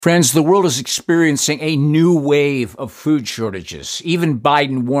Friends, the world is experiencing a new wave of food shortages. Even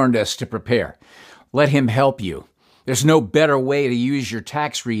Biden warned us to prepare. Let him help you. There's no better way to use your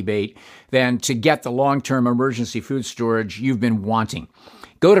tax rebate than to get the long-term emergency food storage you've been wanting.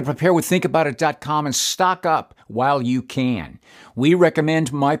 Go to preparewiththinkaboutit.com and stock up while you can. We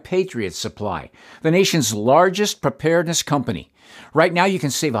recommend My Patriot Supply, the nation's largest preparedness company. Right now, you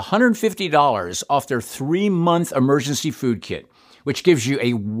can save $150 off their 3-month emergency food kit, which gives you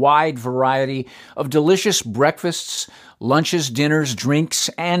a wide variety of delicious breakfasts, lunches, dinners, drinks,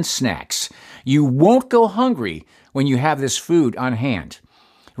 and snacks. You won't go hungry when you have this food on hand.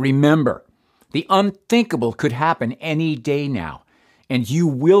 Remember, the unthinkable could happen any day now, and you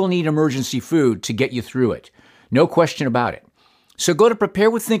will need emergency food to get you through it. No question about it. So go to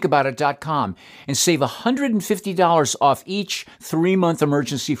preparewiththinkaboutit.com and save $150 off each 3-month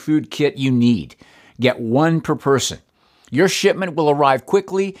emergency food kit you need. Get one per person. Your shipment will arrive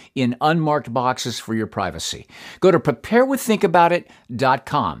quickly in unmarked boxes for your privacy. Go to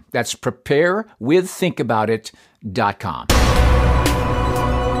preparewiththinkaboutit.com. That's preparewiththinkaboutit.com.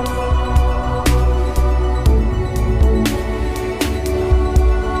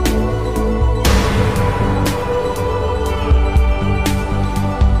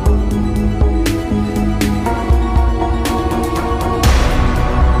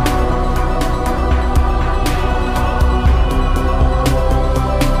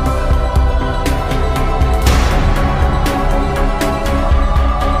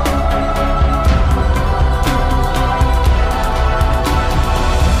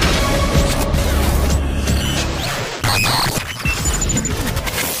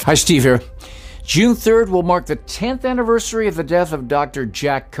 Hi, Steve here. June 3rd will mark the 10th anniversary of the death of Dr.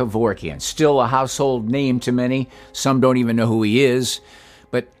 Jack Kevorkian. Still a household name to many. Some don't even know who he is.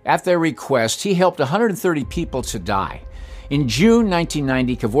 But at their request, he helped 130 people to die. In June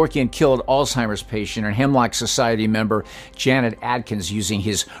 1990, Kevorkian killed Alzheimer's patient and Hemlock Society member Janet Adkins using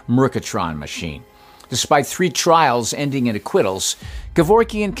his Mercatron machine. Despite 3 trials ending in acquittals,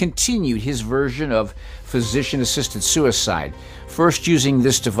 Kevorkian continued his version of physician-assisted suicide, first using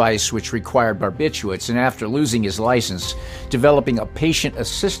this device which required barbiturates, and after losing his license, developing a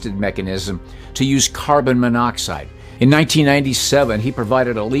patient-assisted mechanism to use carbon monoxide. In 1997, he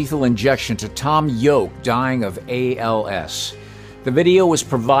provided a lethal injection to Tom Yoke, dying of ALS. The video was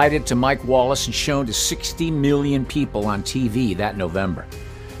provided to Mike Wallace and shown to 60 million people on TV that November.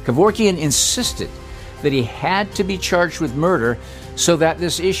 Kevorkian insisted that he had to be charged with murder so that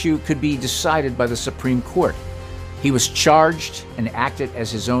this issue could be decided by the Supreme Court. He was charged and acted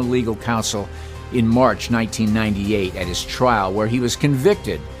as his own legal counsel in March 1998 at his trial, where he was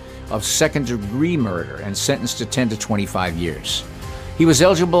convicted of second-degree murder and sentenced to 10 to 25 years. He was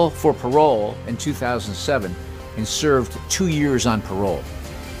eligible for parole in 2007 and served 2 years on parole.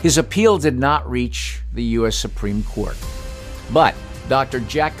 His appeal did not reach the U.S. Supreme Court. But Dr.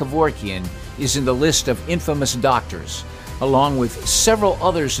 Jack Kevorkian is in the list of infamous doctors, along with several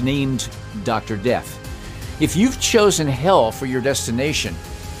others named Dr. Death. If you've chosen hell for your destination,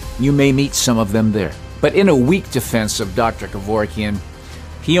 you may meet some of them there. But in a weak defense of Dr. Kevorkian,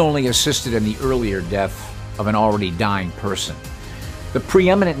 he only assisted in the earlier death of an already dying person. The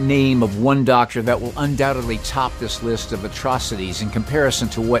preeminent name of one doctor that will undoubtedly top this list of atrocities in comparison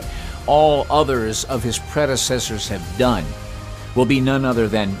to what all others of his predecessors have done will be none other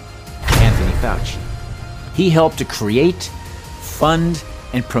than Anthony Fauci. He helped to create, fund,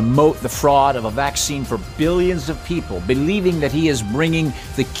 and promote the fraud of a vaccine for billions of people, believing that he is bringing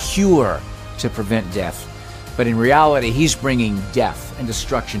the cure to prevent death. But in reality, he's bringing death and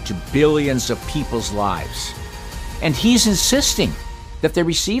destruction to billions of people's lives. And he's insisting that they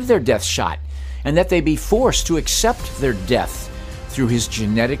receive their death shot and that they be forced to accept their death through his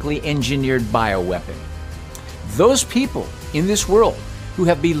genetically engineered bioweapon. Those people in this world who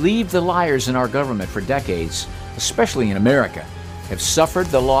have believed the liars in our government for decades, especially in America, have suffered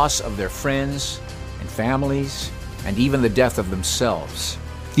the loss of their friends and families and even the death of themselves.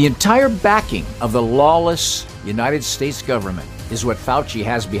 The entire backing of the lawless United States government is what Fauci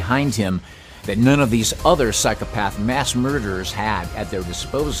has behind him that none of these other psychopath mass murderers had at their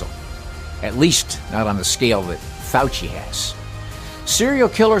disposal. At least not on the scale that Fauci has. Serial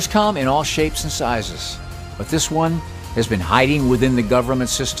killers come in all shapes and sizes, but this one has been hiding within the government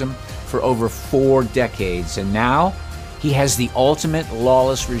system for over 4 decades, and now he has the ultimate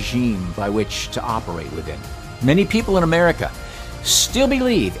lawless regime by which to operate within. Many people in America still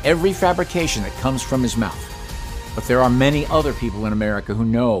believe every fabrication that comes from his mouth. But there are many other people in America who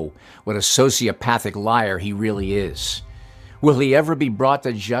know what a sociopathic liar he really is. Will he ever be brought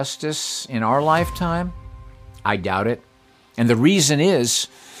to justice in our lifetime? I doubt it. And the reason is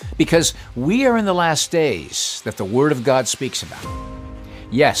because we are in the last days that the Word of God speaks about.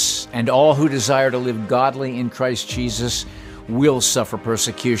 Yes, and all who desire to live godly in Christ Jesus will suffer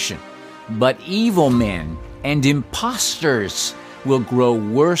persecution. But evil men and impostors will grow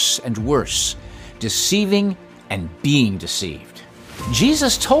worse and worse, deceiving and being deceived.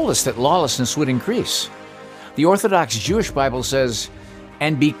 Jesus told us that lawlessness would increase. The Orthodox Jewish Bible says,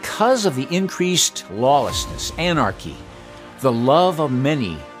 "And because of the increased lawlessness, anarchy, the love of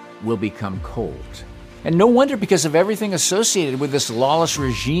many will become cold." And no wonder, because of everything associated with this lawless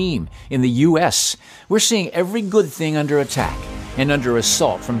regime in the U.S., we're seeing every good thing under attack and under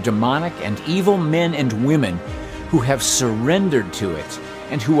assault from demonic and evil men and women who have surrendered to it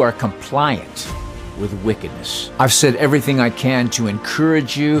and who are compliant with wickedness. I've said everything I can to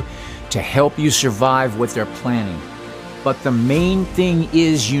encourage you, to help you survive what they're planning. But the main thing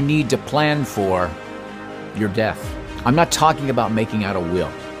is you need to plan for your death. I'm not talking about making out a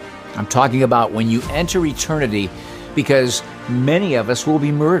will. I'm talking about when you enter eternity, because many of us will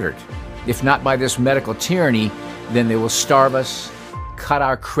be murdered. If not by this medical tyranny, then they will starve us, cut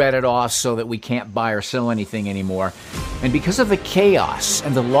our credit off so that we can't buy or sell anything anymore. And because of the chaos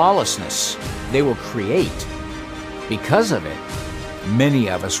and the lawlessness they will create, because of it, many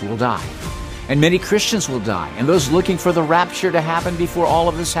of us will die. And many Christians will die. And those looking for the rapture to happen before all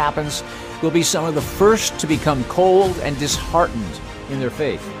of this happens will be some of the first to become cold and disheartened in their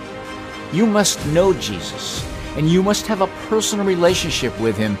faith. You must know Jesus, and you must have a personal relationship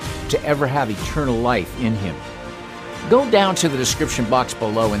with Him to ever have eternal life in Him. Go down to the description box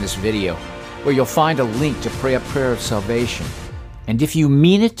below in this video, where you'll find a link to pray a prayer of salvation. And if you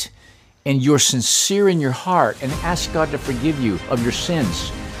mean it, and you're sincere in your heart, and ask God to forgive you of your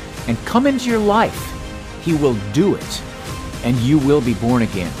sins, and come into your life, He will do it, and you will be born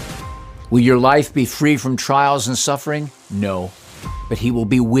again. Will your life be free from trials and suffering? No, but He will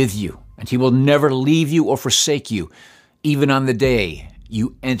be with you. And He will never leave you or forsake you, even on the day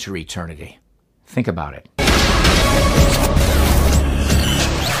you enter eternity. Think about it.